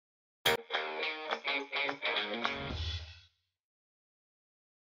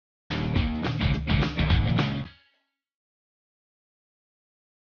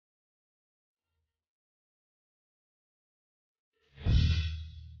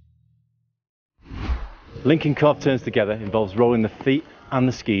Linking carved turns together involves rolling the feet and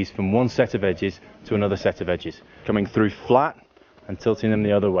the skis from one set of edges to another set of edges, coming through flat and tilting them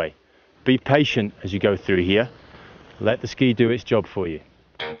the other way. Be patient as you go through here. Let the ski do its job for you.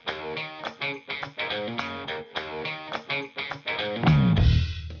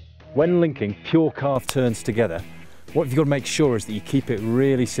 When linking pure carved turns together, what you've got to make sure is that you keep it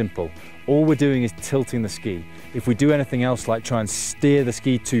really simple. All we're doing is tilting the ski. If we do anything else like try and steer the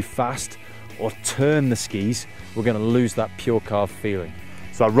ski too fast or turn the skis, we're going to lose that pure carved feeling.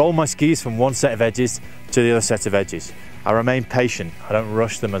 So I roll my skis from one set of edges to the other set of edges. I remain patient, I don't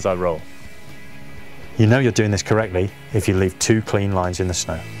rush them as I roll. You know you're doing this correctly if you leave 2 clean lines in the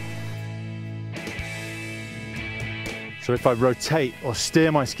snow. So if I rotate or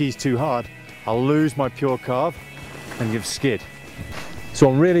steer my skis too hard, I'll lose my pure carve and give skid. So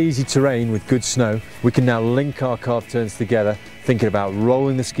on really easy terrain with good snow, we can now link our carved turns together, thinking about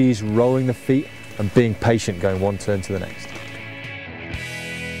rolling the skis, rolling the feet, and being patient going one turn to the next.